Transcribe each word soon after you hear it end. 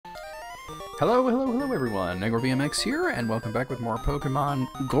Hello, hello, hello everyone, NegroBMX here, and welcome back with more Pokemon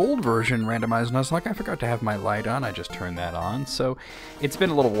Gold version Randomized Nuzlocke. I forgot to have my light on, I just turned that on, so it's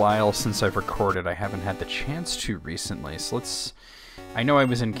been a little while since I've recorded. I haven't had the chance to recently, so let's... I know I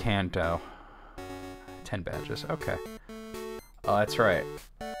was in Kanto. 10 badges, okay. Oh, that's right.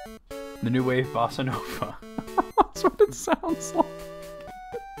 The New Wave Bossa Nova. That's what it sounds like.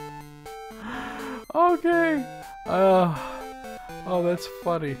 Okay. Oh, that's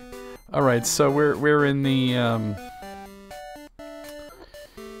funny. Alright, so we're in the,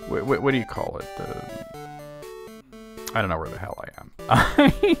 what do you call it? I don't know where the hell I am.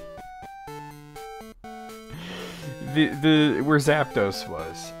 Where Zapdos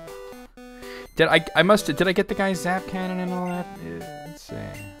was. Did I get the guy's Zap Cannon and all that? Let's see.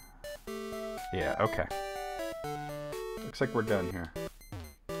 Yeah, okay. Looks like we're done here.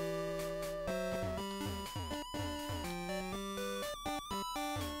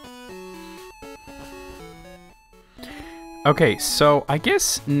 Okay, so I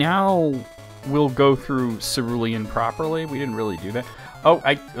guess now we'll go through Cerulean properly. We didn't really do that. Oh,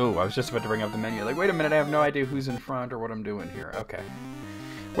 I was just about to bring up the menu. Like, wait a minute, I have no idea who's in front or what I'm doing here. Okay.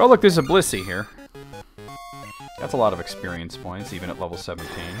 Well, look, there's a Blissey here. That's a lot of experience points, even at level 17.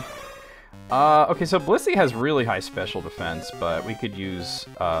 Okay, so Blissey has really high special defense, but we could use,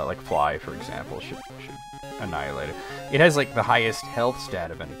 like, Fly, for example. Should annihilate it. It has like the highest health stat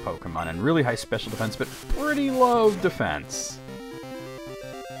of any Pokemon and really high special defense, but pretty low defense.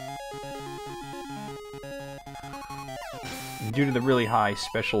 And due to the really high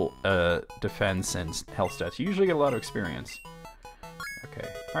special defense and health stats, you usually get a lot of experience. Okay.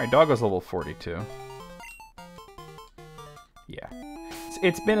 Alright, Doggo's level 42. Yeah.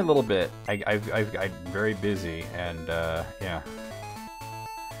 It's been a little bit. I'm very busy, and yeah.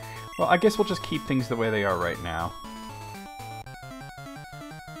 Well, I guess we'll just keep things the way they are right now.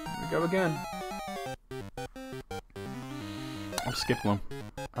 Here we go again. Oh, Skiploom.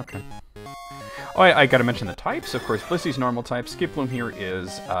 Okay. Oh, I gotta mention the types, of course. Blissey's normal type. Skiploom here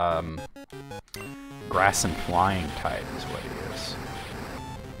is, grass and flying type is what he is.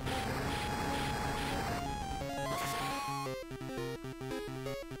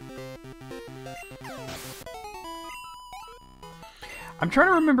 I'm trying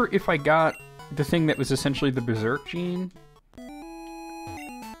to remember if I got the thing that was essentially the Berserk gene.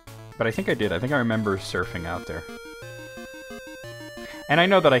 But I think I did. I think I remember surfing out there. And I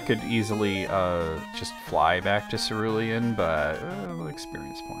know that I could easily just fly back to Cerulean, but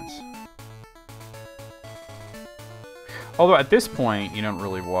experience points. Although at this point, you don't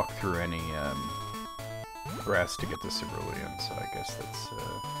really walk through any grass to get to Cerulean, so I guess that's...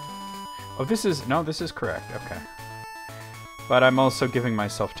 Oh, this is... No, this is correct. Okay. But I'm also giving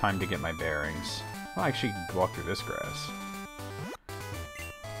myself time to get my bearings. Well, I actually can walk through this grass.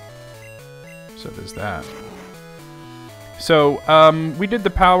 So there's that. So, we did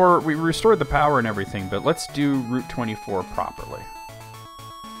the power, we restored the power and everything, but let's do Route 24 properly.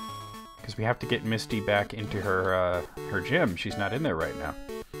 Because we have to get Misty back into her, her gym. She's not in there right now.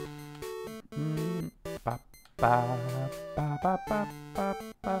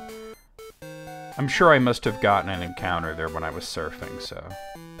 I'm sure I must have gotten an encounter there when I was surfing, so...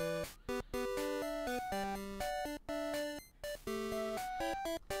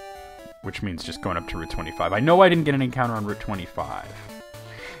 Which means just going up to Route 25. I know I didn't get an encounter on Route 25.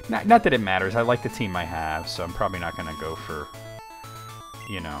 Not that it matters, I like the team I have, so I'm probably not gonna go for...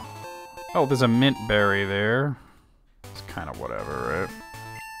 You know... Oh, there's a mint berry there. It's kind of whatever, right?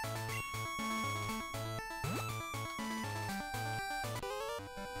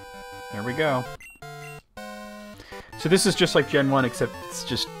 There we go. So this is just like Gen 1, except it's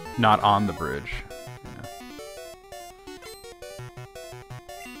just not on the bridge. Yeah.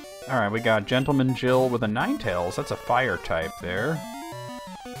 Alright, we got Gentleman Jill with a Ninetales. That's a fire type there.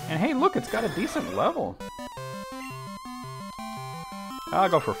 And hey, look, it's got a decent level. I'll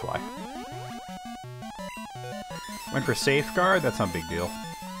go for Fly. Went for Safeguard? That's not a big deal.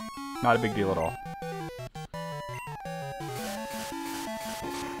 Not a big deal at all.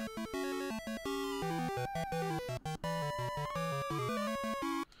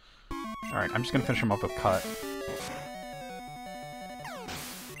 Alright, I'm just gonna finish him up with Cut.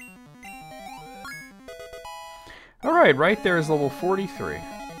 Alright, right there is level 43.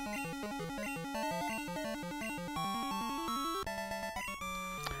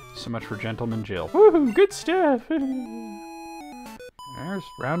 So much for Gentleman Jill. Woohoo, good stuff! There's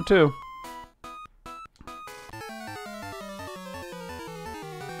round 2.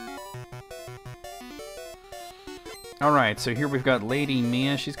 Alright, so here we've got Lady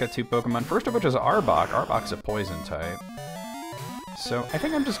Mia. She's got 2 Pokemon. First of which is Arbok. Arbok's a poison type. So I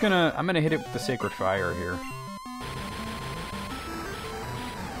think I'm gonna hit it with the Sacred Fire here.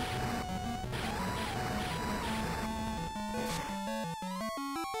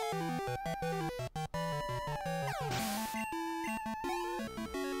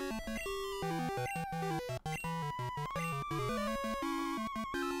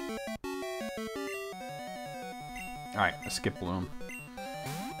 Alright, let's skip Bloom.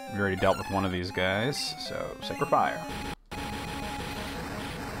 We already dealt with one of these guys, so Sacred Fire.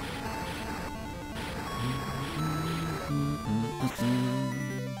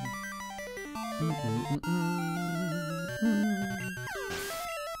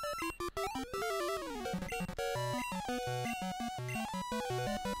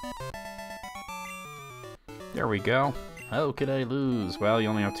 There we go. How could I lose? Well, you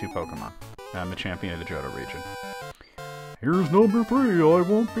only have 2 Pokemon. I'm the champion of the Johto region. Here's number 3, I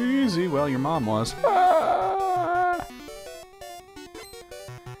won't be easy. Well, your mom was. Ah!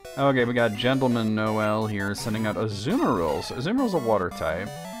 Okay, we got Gentleman Noel here sending out Azumarill. Azumarill's a water type.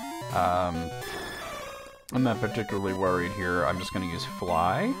 I'm not particularly worried here. I'm just going to use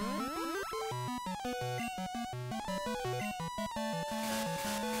Fly.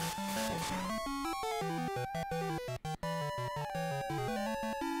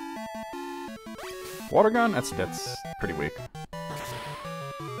 Water Gun? That's pretty weak.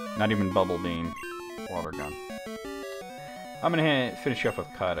 Not even Bubble Beam. Water Gun. I'm gonna finish you off with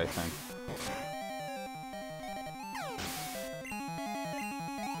Cut, I think.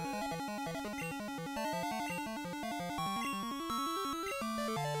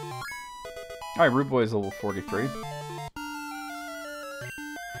 Alright, Rude Boy is level 43.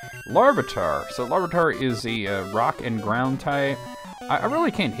 Larvitar. So Larvitar is a rock and ground type. I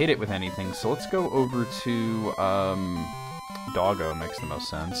really can't hit it with anything, so let's go over to Doggo. Makes the most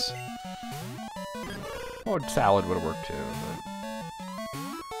sense. Or Salad would have worked too,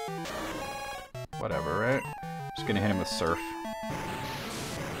 but whatever, right? Just gonna hit him with Surf.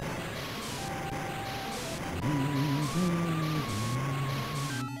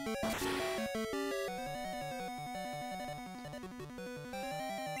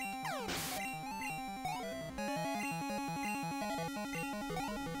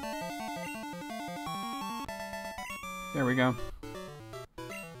 There we go.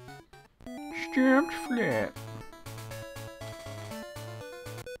 Stamped flat.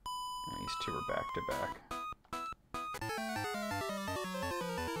 These two are back to back.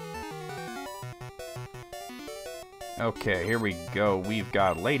 Okay, here we go. We've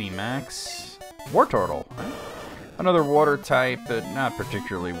got Lady Max. Wartortle. Right? Another water type, but not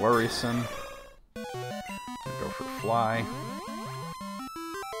particularly worrisome. Go for Fly.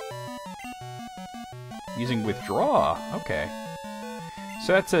 Using Withdraw. Okay.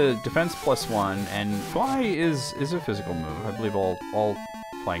 So that's a defense +1, and Fly is a physical move. I believe all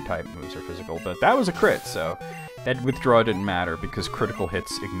flying type moves are physical, but that was a crit, so that Withdraw didn't matter because critical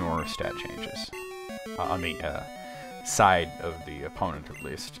hits ignore stat changes. On the side of the opponent, at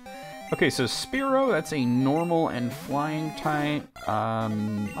least. Okay, so Spearow, that's a normal and flying type.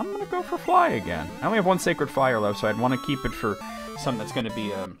 I'm gonna go for Fly again. I only have 1 Sacred Fire left, so I'd want to keep it for something that's gonna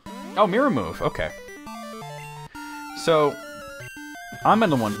be a... Oh, Mirror Move, okay. So, I'm going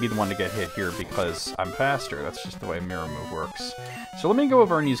to be the one to get hit here because I'm faster. That's just the way Mirror Move works. So let me go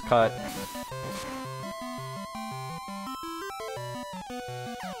over and use Cut.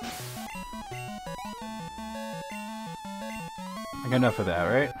 I got enough of that,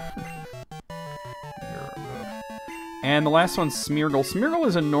 right? Mirror Move. And the last one's Smeargle. Smeargle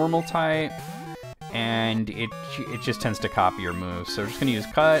is a normal type, and it just tends to copy your moves. So we're just going to use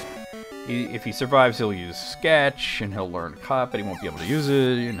Cut. If he survives, he'll use Sketch, and he'll learn Cut, but he won't be able to use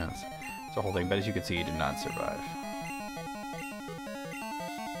it, you know. It's a whole thing, but as you can see, he did not survive.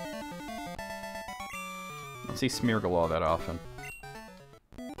 I don't see Smeargle all that often.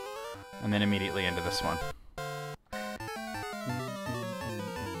 And then immediately into this one.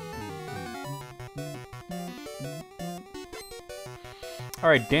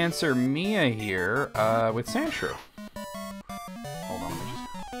 Alright, Dancer Mia here, with Sandshrew. Hold on, let me just...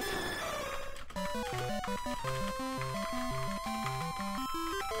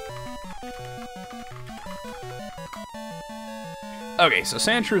 Okay, so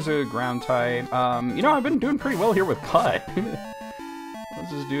Sandshrew's a ground type. You know, I've been doing pretty well here with Cut.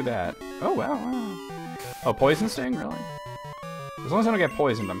 Let's just do that. Oh, wow, wow. Oh, Poison Sting? Really? As long as I don't get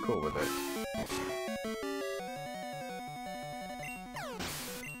poisoned, I'm cool with it.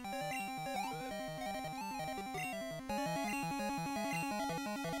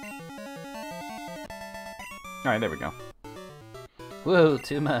 Alright, there we go. Whoa,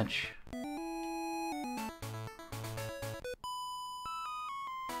 too much.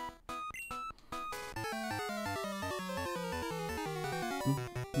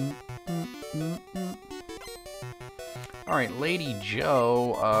 Alright, Lady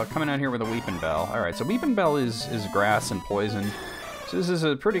Joe, coming out here with a Weeping Bell. Alright, so Weeping Bell is grass and poison. So this is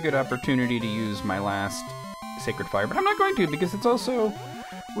a pretty good opportunity to use my last Sacred Fire, but I'm not going to because it's also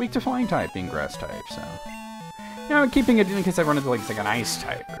weak to Flying type, being grass type, so... You know, keeping it in case I run into like an Ice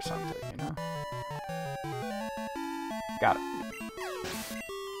type or something, you know? Got it.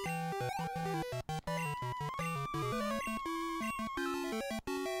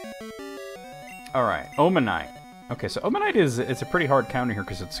 Alright, Omanite. Okay, so Omanite it's a pretty hard counter here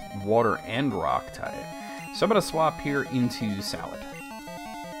because it's water and rock type. So I'm going to swap here into Salad.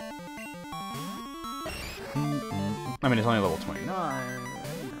 I mean, it's only level 29.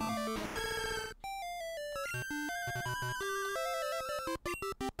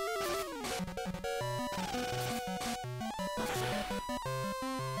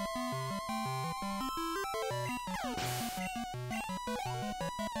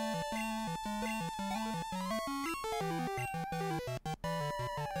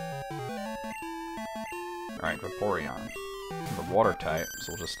 Alright, Vaporeon. The water type, so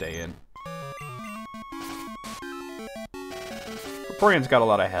we'll just stay in. Vaporeon's got a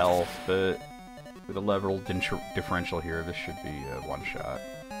lot of health, but with a level differential here, this should be a one-shot.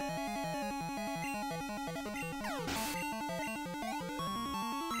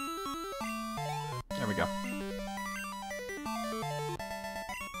 There we go.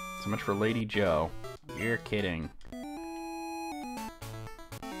 So much for Lady Joe. You're kidding.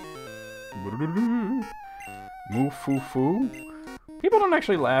 Moo-foo-foo? People don't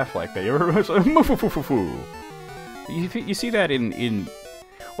actually laugh like that. You ever moo-foo-foo-foo-foo? You see that in...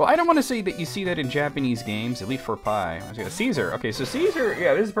 Well, I don't want to say that you see that in Japanese games, Elite for Pie. Caesar. Okay, so Caesar,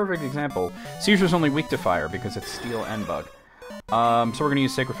 yeah, this is a perfect example. Caesar's only weak to fire because it's steel and bug. So we're going to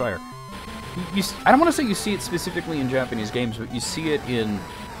use Sacred Fire. I don't want to say you see it specifically in Japanese games, but you see it in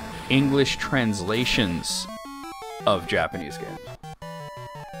English translations of Japanese games.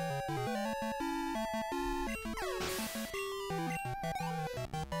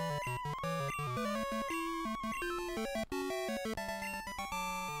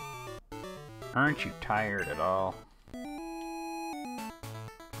 Aren't you tired at all?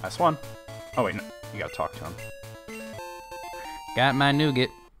 Last one. Oh wait, no, you gotta talk to him. Got my nougat.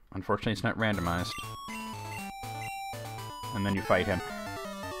 Unfortunately, it's not randomized. And then you fight him.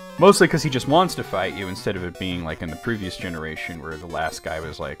 Mostly because he just wants to fight you instead of it being like in the previous generation where the last guy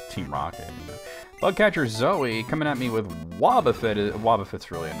was like Team Rocket. You know? Bugcatcher Zoe coming at me with Wobbuffet.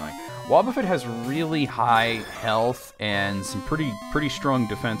 Wobbuffet's really annoying. Wobbuffet has really high health and some pretty strong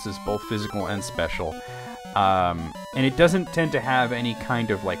defenses, both physical and special. And it doesn't tend to have any kind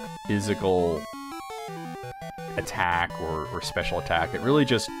of like physical attack or special attack. It really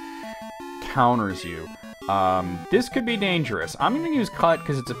just counters you. This could be dangerous. I'm going to use Cut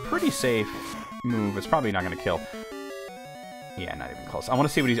because it's a pretty safe move. It's probably not going to kill. Yeah, not even close. I want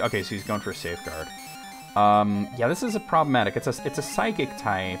to see what he's... Okay, so he's going for a Safeguard. Yeah, this is a problematic. It's a Psychic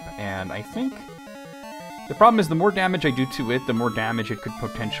type, and I think... The problem is the more damage I do to it, the more damage it could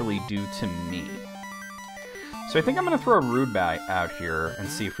potentially do to me. So I think I'm going to throw a Rude Bat out here and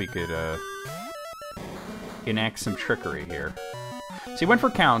see if we could enact some trickery here. So he went for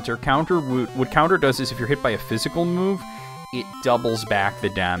Counter. What Counter does is if you're hit by a physical move, it doubles back the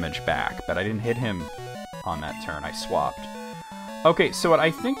damage back. But I didn't hit him on that turn. I swapped. Okay, so what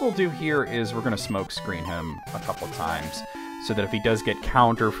I think we'll do here is we're going to smoke screen him a couple times so that if he does get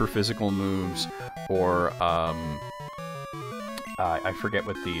Counter for physical moves or, I forget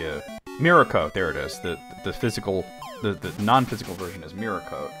what the, Mirror Coat, there it is, the physical, the non-physical version is Mirror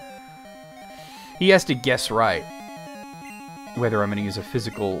Coat. He has to guess right whether I'm going to use a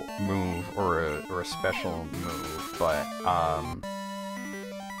physical move or a special move, but,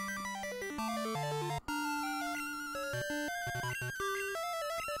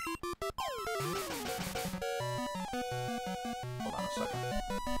 hold on a second.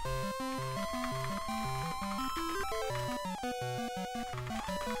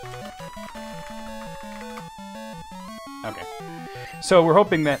 Okay. So we're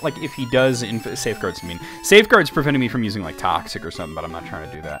hoping that, like, if he does... Safeguards, I mean. Safeguards preventing me from using, like, Toxic or something, but I'm not trying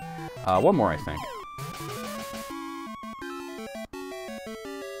to do that. One more, I think.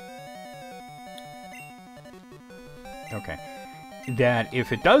 Okay. That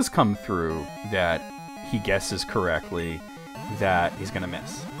if it does come through that he guesses correctly, that he's going to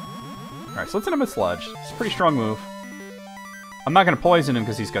miss. Alright, so let's hit him with Sludge. It's a pretty strong move. I'm not going to poison him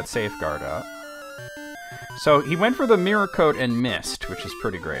because he's got Safeguard up. So he went for the Mirror Coat and missed, which is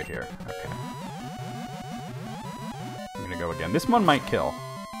pretty great here. Okay. I'm going to go again. This one might kill.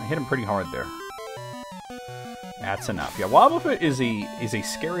 I hit him pretty hard there. That's enough. Yeah, Wobbuffet is a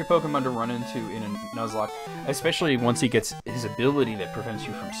scary Pokemon to run into in a Nuzlocke, especially once he gets his ability that prevents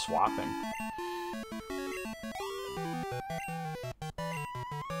you from swapping.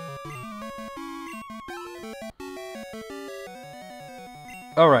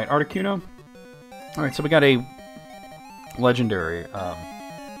 Alright, Articuno. Alright, so we got a legendary,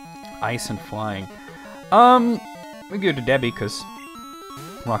 Ice and Flying. We go to Debbie, because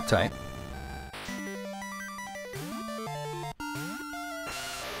Rock type.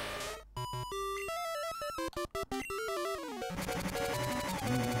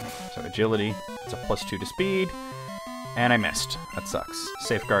 So agility, it's a +2 to speed, and I missed. That sucks.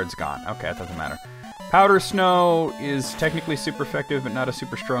 Safeguard's gone. Okay, that doesn't matter. Powder Snow is technically super effective, but not a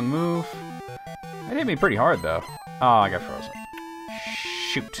super strong move. It hit me pretty hard, though. Oh, I got frozen.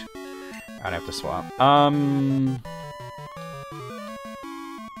 Shoot. I'd have to swap. I'll use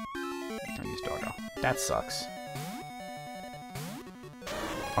Doggo. That sucks.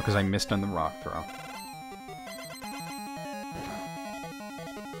 Oh, because I missed on the rock throw.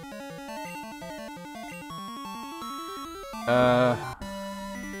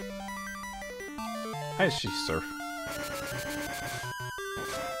 I just use Surf.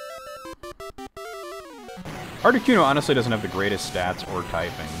 Articuno honestly doesn't have the greatest stats or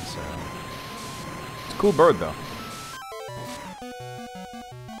typing, so... It's a cool bird, though.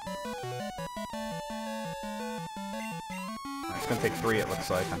 It's gonna take 3, it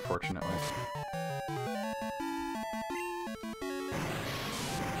looks like, unfortunately.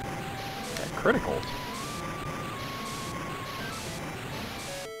 Got critical.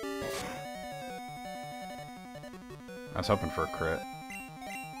 I was hoping for a crit.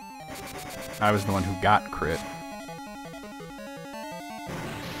 I was the one who got crit.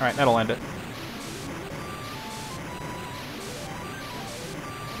 Alright, that'll end it.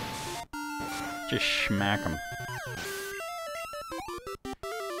 Just smack him.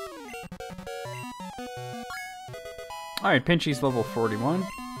 Alright, Pinchy's level 41.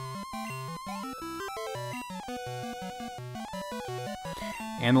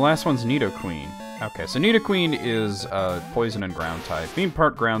 And the last one's Nidoqueen. Okay, so Nidoqueen is poison and ground type. Being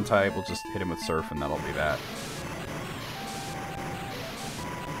part ground type, we'll just hit him with Surf and that'll be that.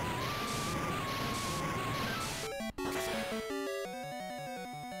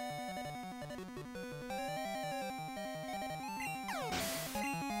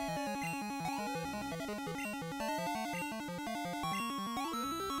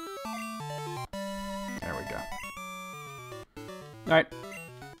 There we go. Alright.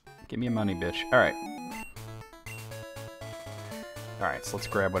 Give me a money, bitch. Alright. Alright, so let's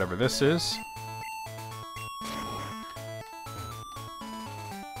grab whatever this is.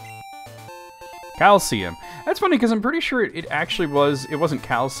 Calcium. That's funny, because I'm pretty sure it actually was... It wasn't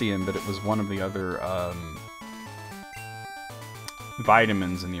calcium, but it was one of the other,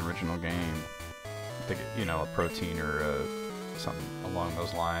 vitamins in the original game. I think, you know, a protein or something along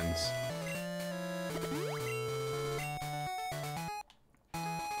those lines.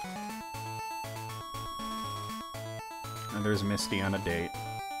 And there's Misty on a date.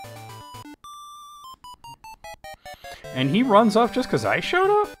 And he runs off just because I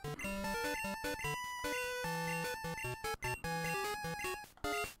showed up?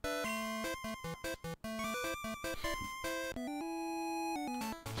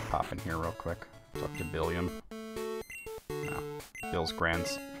 Let's pop in here real quick. Talk to Billiam. No. Bill's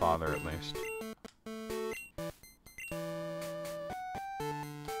grandfather, at least.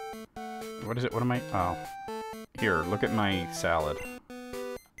 What is it? What am I... Oh. Here, look at my salad. Yeah,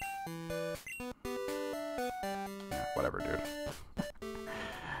 whatever, dude.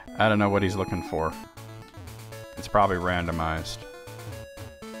 I don't know what he's looking for. It's probably randomized.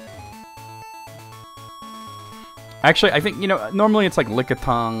 Actually, I think, you know, normally it's like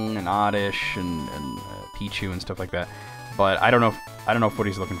Lickitung and Oddish and Pichu and stuff like that. But I don't know if what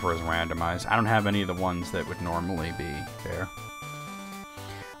he's looking for is randomized. I don't have any of the ones that would normally be there.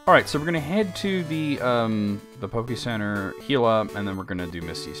 Alright, so we're gonna head to the Poke Center, heal up, and then we're gonna do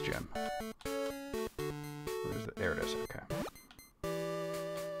Misty's gym. Where is it? There it is, okay.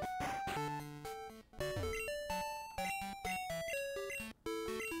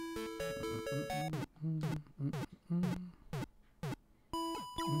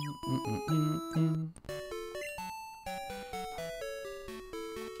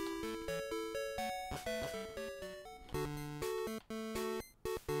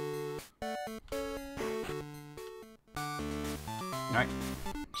 Alright,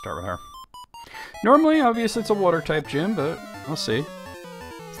 start with her. Normally, obviously, it's a water type gym, but we'll see.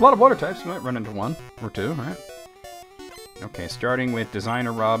 It's a lot of water types, you might run into one or two, right? Okay, starting with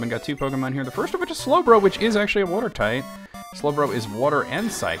Designer Robin. Got 2 Pokemon here. The first of which is Slowbro, which is actually a water type. Slowbro is water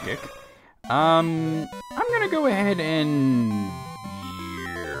and psychic. I'm gonna go ahead and...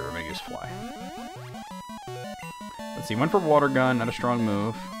 Yeah, I'm gonna use Fly. Let's see, went for Water Gun, not a strong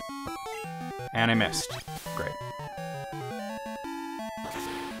move. And I missed. Great.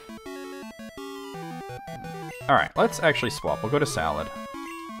 Alright, let's actually swap. We'll go to Salad.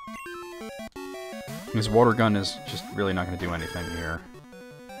 This Water Gun is just really not going to do anything here.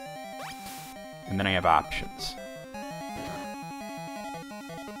 And then I have options.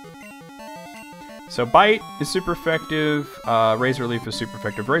 So Bite is super effective. Razor Leaf is super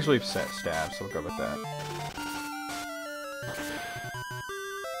effective. Razor Leaf stabs, so we'll go with that.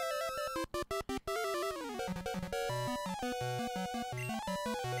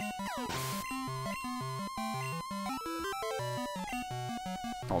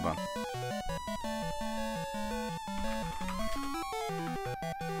 Hold on.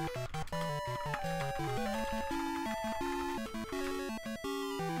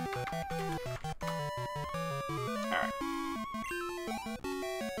 Alright.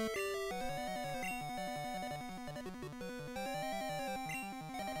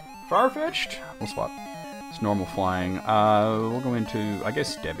 Farfetch'd? We'll swap. It's normal flying. We'll go into, I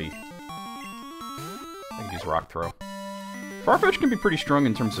guess, Debbie. I can use Rock Throw. Farfetch'd can be pretty strong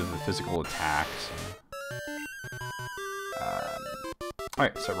in terms of the physical attacks.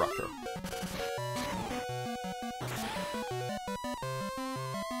 Alright, so Rock Throw.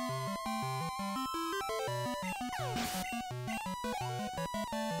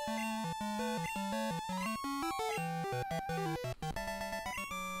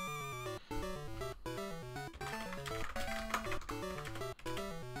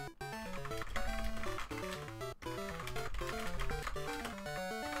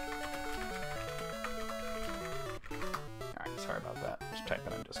 Sorry about that. Just type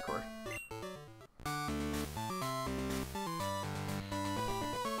it in Discord.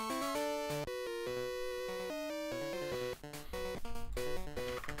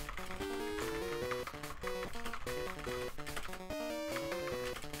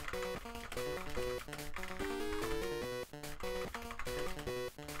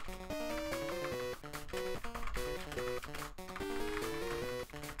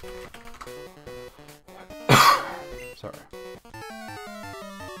 Sorry.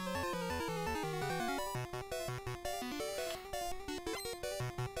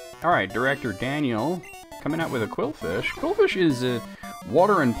 Alright, Director Daniel coming out with a Quillfish. Quillfish is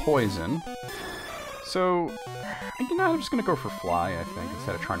water and poison. So, I'm just going to go for Fly, I think,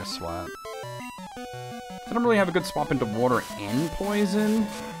 instead of trying to swap. I don't really have a good swap into water and poison.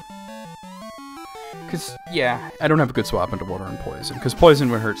 Because, yeah, I don't have a good swap into water and poison. Because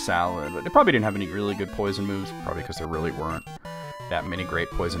poison would hurt Salad. But it probably didn't have any really good poison moves. Probably because there really weren't that many great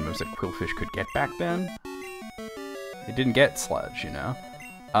poison moves that Quillfish could get back then. It didn't get Sludge, you know?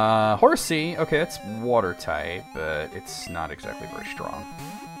 Horsey, okay, that's water type, but it's not exactly very strong.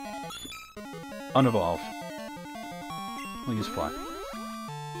 Unevolve. We'll use Fly.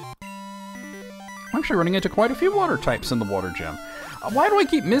 I'm actually running into quite a few water types in the water gym. Why do I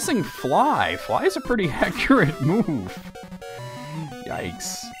keep missing Fly? Fly is a pretty accurate move.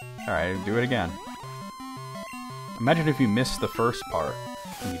 Yikes. Alright, do it again. Imagine if you missed the first part,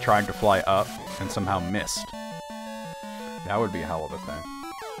 and you tried to fly up, and somehow missed. That would be a hell of a thing.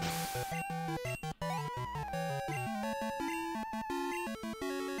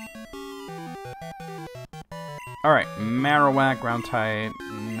 Alright, Marowak, ground type,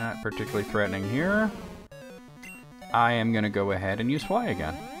 not particularly threatening here. I am going to go ahead and use Fly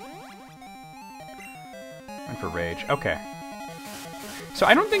again. And for Rage, okay. So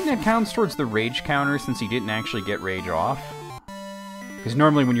I don't think that counts towards the Rage counter since he didn't actually get Rage off. Because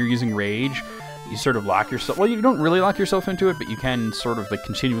normally when you're using Rage, you sort of lock yourself... Well, you don't really lock yourself into it, but you can sort of like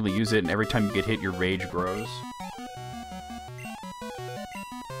continually use it, and every time you get hit, your Rage grows.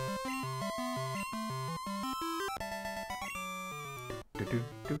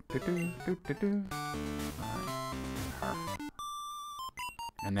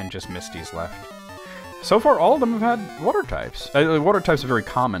 And then just Misty's left. So far, all of them have had water types. Water type's a very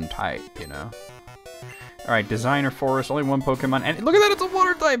common type, you know? Alright, Designer Forest, only one Pokemon. And look at that, it's a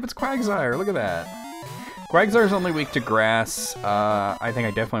water type! It's Quagsire, look at that. Quagsire's only weak to grass. I think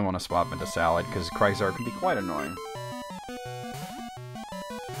I definitely want to swap into Salad, because Quagsire can be quite annoying.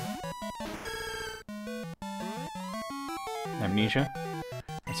 Amnesia.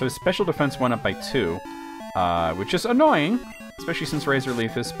 So his special defense went up by 2, which is annoying, especially since Razor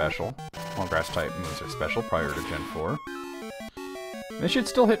Leaf is special. Well, grass type moves are special prior to Gen 4. This should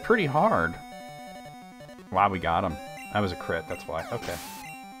still hit pretty hard. Wow, we got him. That was a crit, that's why. Okay.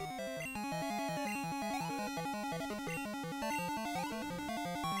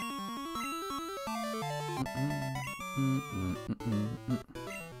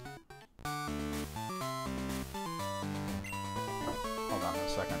 Hold on a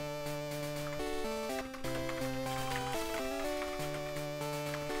second.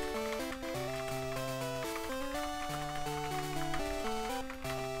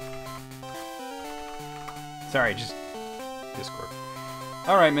 Sorry, just Discord.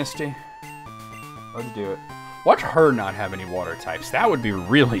 Alright, Misty. Let's do it. Watch her not have any water types. That would be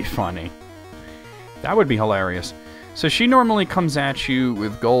really funny. That would be hilarious. So she normally comes at you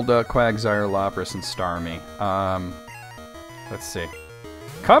with Golduck, Quagsire, Lapras, and Starmie. Let's see.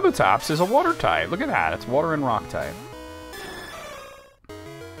 Kabutops is a water type. Look at that. It's water and rock type.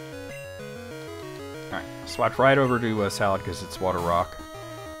 Alright, swap right over to Salad because it's water rock.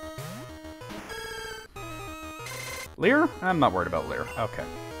 Leer? I'm not worried about Leer. Okay.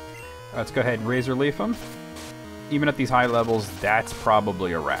 Let's go ahead and Razor Leaf him. Even at these high levels, that's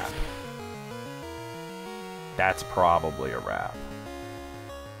probably a wrap. That's probably a wrap.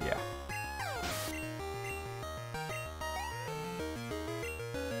 Yeah.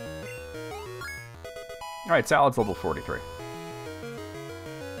 Alright, Salad's level 43.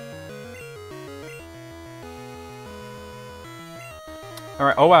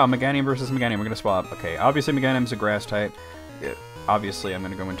 Alright, oh wow, Meganium versus Meganium. We're gonna swap. Okay, obviously Meganium's a grass type. Obviously, I'm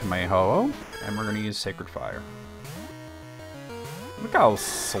gonna go into my Ho-Oh, and we're gonna use Sacred Fire. Look how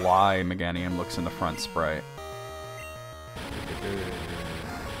sly Meganium looks in the front sprite.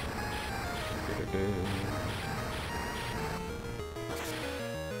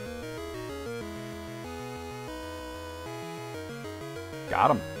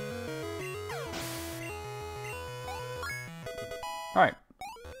 Got him. Alright.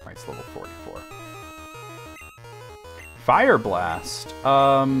 Alright, it's level 44. Fire Blast.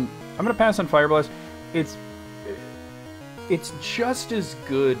 I'm gonna pass on Fire Blast. It's just as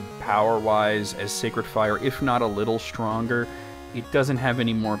good power-wise as Sacred Fire, if not a little stronger. It doesn't have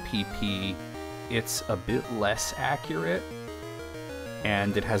any more PP. It's a bit less accurate.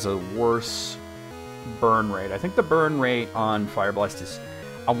 And it has a worse burn rate. I think the burn rate on Fire Blast is,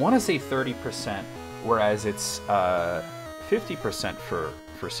 I want to say 30%, whereas it's 50% for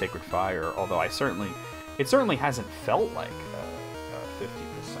Sacred Fire, although it certainly hasn't felt like 50%.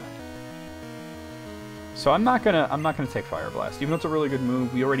 So I'm not gonna take Fire Blast, even though it's a really good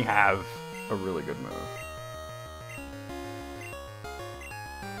move. We already have a really good move.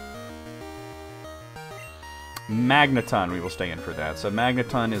 Magneton, we will stay in for that. So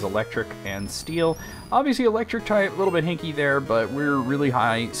Magneton is electric and steel. Obviously electric type, a little bit hinky there, but we're really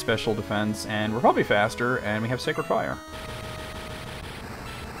high special defense, and we're probably faster, and we have Sacred Fire.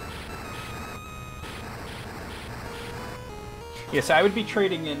 Yes, I would be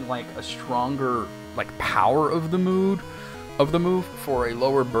trading in like a stronger like power of the move for a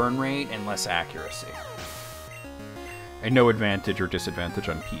lower burn rate and less accuracy. And no advantage or disadvantage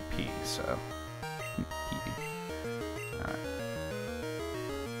on PP, so PP. Alright.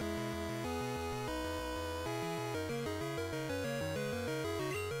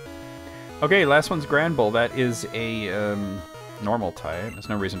 Okay, last one's Grand Bull. That is a normal type. There's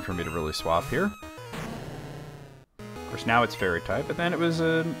no reason for me to really swap here. Of course, now it's Fairy type, but then it was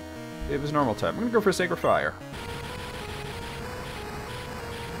normal type. I'm gonna go for Sacred Fire.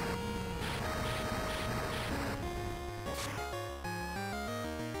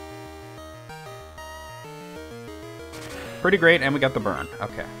 Pretty great, and we got the burn.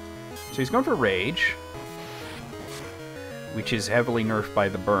 Okay. So he's going for Rage, which is heavily nerfed by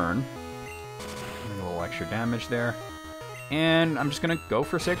the burn. A little extra damage there. And I'm just gonna go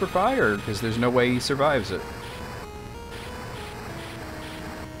for Sacred Fire, because there's no way he survives it.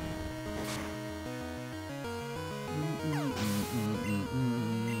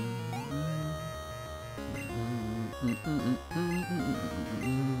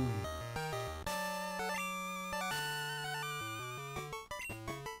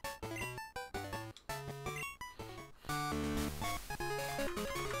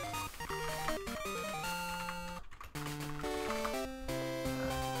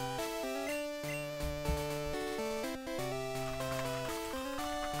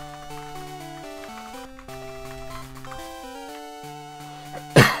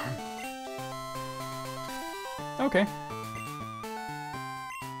 Okay.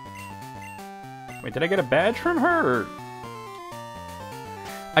 Wait, did I get a badge from her? Or...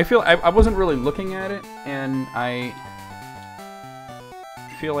 I wasn't really looking at it, and I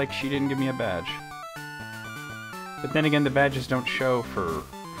feel like she didn't give me a badge. But then again, the badges don't show for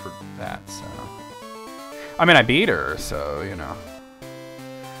that, so... I mean, I beat her, so, you know.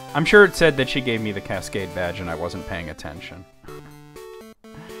 I'm sure it said that she gave me the Cascade badge and I wasn't paying attention.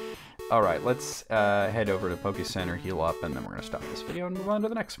 Alright, let's head over to Poke Center, heal up, and then we're going to stop this video and move on to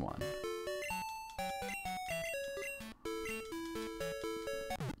the next one.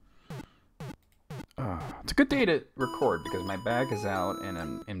 It's a good day to record because my back is out and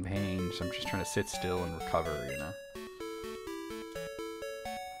I'm in pain, so I'm just trying to sit still and recover, you know.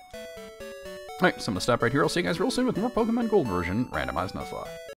 Alright, so I'm going to stop right here. I'll see you guys real soon with more Pokemon Gold version Randomized Nuzlocke.